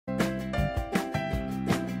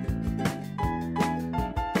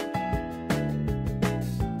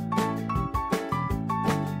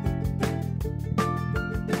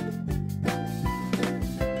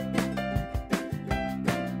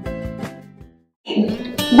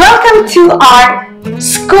Welcome to our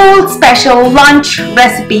school special lunch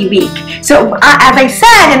recipe week. So as I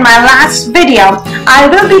said in my last video, I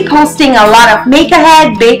will be posting a lot of make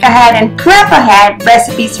ahead, bake ahead and prep ahead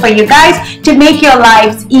recipes for you guys to make your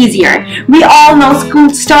lives easier. We all know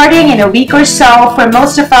school's starting in a week or so. For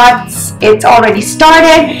most of us, it's already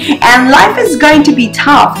started and life is going to be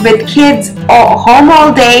tough with kids home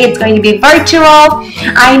all day. It's going to be virtual.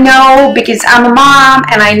 I know because I'm a mom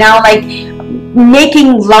and I know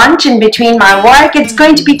making lunch in between my work, it's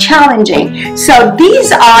going to be challenging. So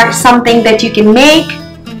these are something that you can make,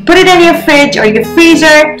 put it in your fridge or your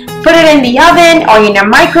freezer, put it in the oven or in your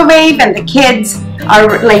microwave, and the kids are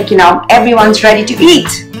everyone's ready to eat.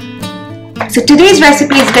 So today's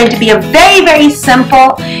recipe is going to be a very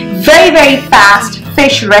simple, very fast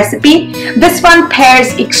fish recipe. This one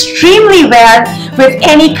pairs extremely well with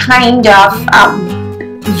any kind of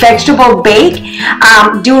vegetable bake.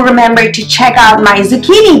 Do remember to check out my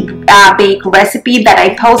zucchini bake recipe that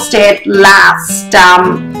I posted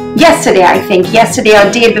yesterday, I think, yesterday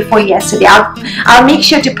or day before yesterday. I'll make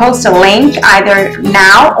sure to post a link either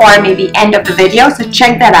now or maybe end of the video, so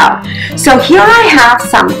check that out. So here I have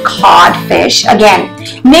some cod fish. Again,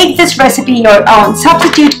 make this recipe your own.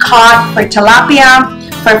 Substitute cod for tilapia,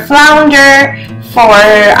 for flounder, for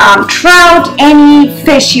trout, any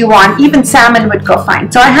fish you want, even salmon would go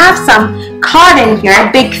fine. So I have some cod in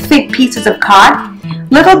here, big thick pieces of cod,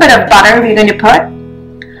 little bit of butter we're going to put,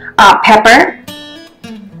 pepper,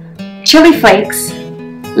 chili flakes,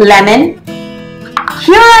 lemon.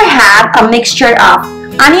 Here I have a mixture of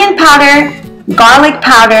onion powder, garlic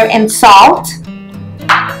powder and salt,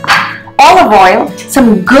 olive oil,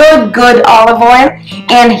 some good olive oil,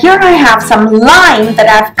 and here I have some lime that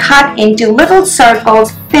I've cut into little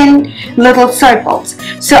circles, thin little circles.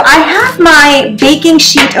 So I have my baking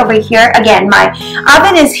sheet over here. Again, my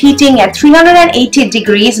oven is heating at 380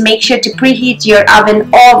 degrees. Make sure to preheat your oven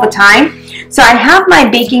all the time. So I have my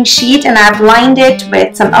baking sheet and I've lined it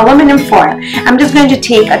with some aluminum foil. I'm just going to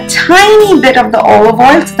take a tiny bit of the olive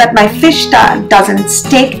oil so that my fish doesn't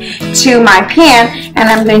stick to my pan, and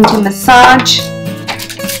I'm going to massage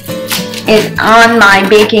it on my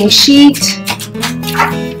baking sheet,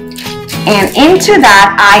 and into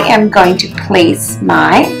that I am going to place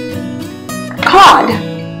my cod.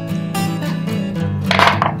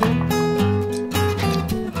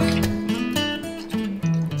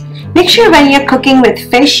 Make sure when you're cooking with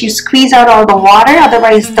fish, you squeeze out all the water,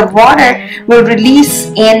 otherwise the water will release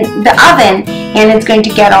in the oven and it's going to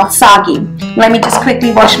get all soggy. Let me just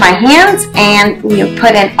quickly wash my hands and we'll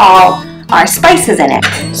put in all our spices in it.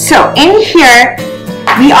 So in here,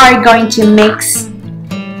 we are going to mix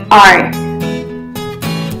our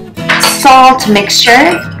salt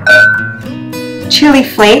mixture, chili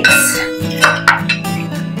flakes,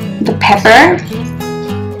 the pepper,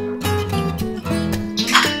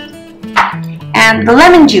 and the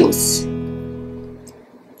lemon juice.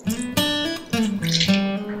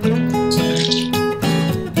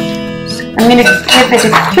 I'm going to give it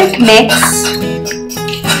a quick mix.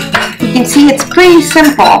 You can see it's pretty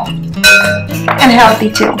simple and healthy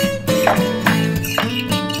too.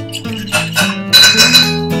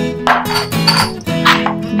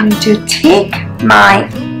 I'm going to take my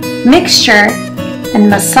mixture and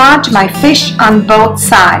massage my fish on both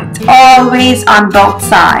sides, always on both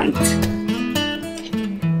sides.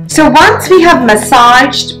 So once we have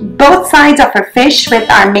massaged both sides of our fish with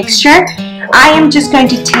our mixture, I am just going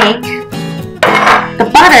to take the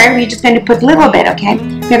butter. We're just going to put a little bit, okay?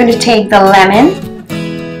 We're going to take the lemon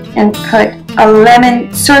and put a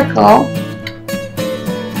lemon circle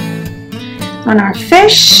on our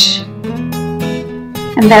fish.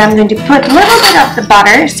 And then I'm going to put a little bit of the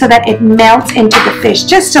butter so that it melts into the fish.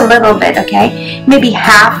 Just a little bit, okay? Maybe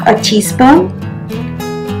half a teaspoon.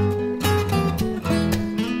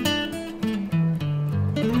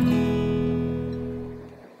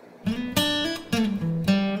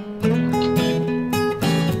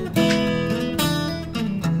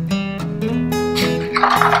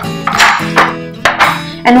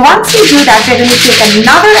 And once you do that, we're going to take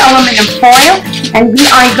another aluminum foil and we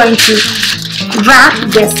are going to wrap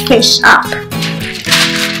this fish up.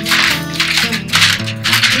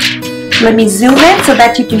 Let me zoom in so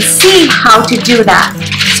that you can see how to do that.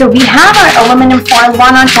 So we have our aluminum foil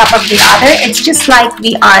one on top of the other. It's just like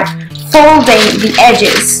we are folding the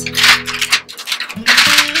edges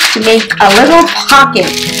to make a little pocket.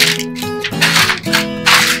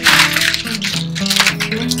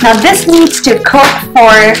 Now this needs to cook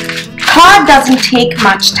for, cod doesn't take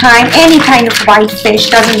much time. Any kind of white fish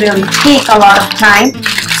doesn't really take a lot of time.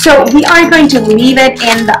 So we are going to leave it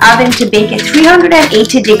in the oven to bake at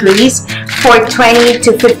 380 degrees for 20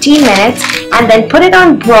 to 15 minutes, and then put it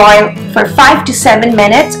on broil for 5 to 7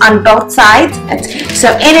 minutes on both sides. So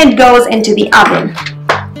in it goes into the oven.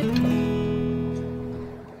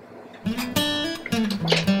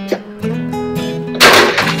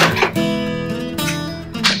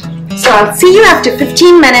 So I'll see you after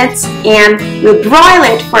 15 minutes, and we'll broil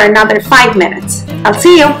it for another 5 minutes. I'll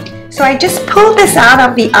see you. So I just pulled this out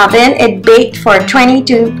of the oven. It baked for 15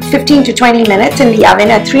 to 20 minutes in the oven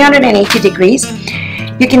at 380 degrees.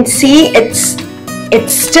 You can see it's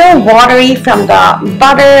still watery from the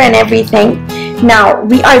butter and everything. Now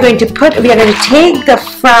we are going to take the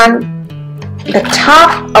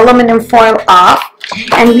top aluminum foil off,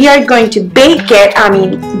 and we are going to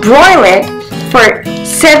broil it for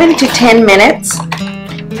 7 to 10 minutes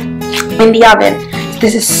in the oven.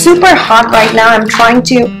 This is super hot right now. I'm trying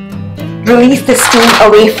to release the steam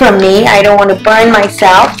away from me. I don't want to burn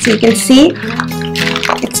myself. So you can see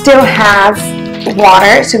it still has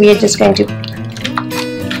water. So we are just going to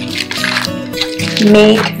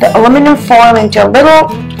make the aluminum foil into a little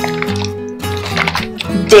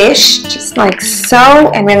dish, just like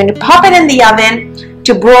so, and we're going to pop it in the oven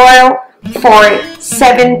to broil for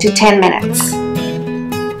 7 to 10 minutes.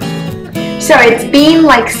 So it's been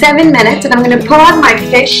like 7 minutes, and I'm going to pull out my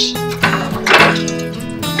fish.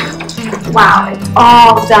 Wow, it's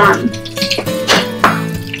all done.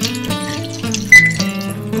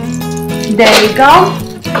 There you go.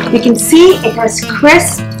 You can see it has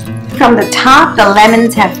crisp from the top. The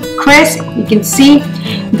lemons have crisp. You can see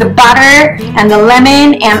the butter and the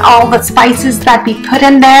lemon and all the spices that we put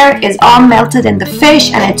in there is all melted in the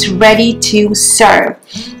fish, and it's ready to serve.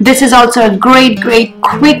 This is also a great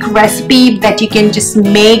quick recipe that you can just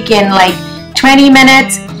make in like 20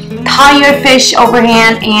 minutes. Thaw your fish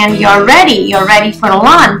overhand, and you're ready for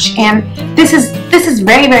lunch. And this is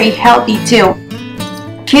very healthy too.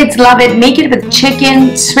 Kids love it. Make it with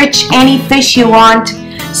chicken, switch any fish you want.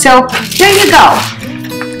 So here you go,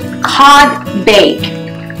 cod bake.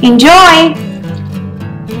 Enjoy!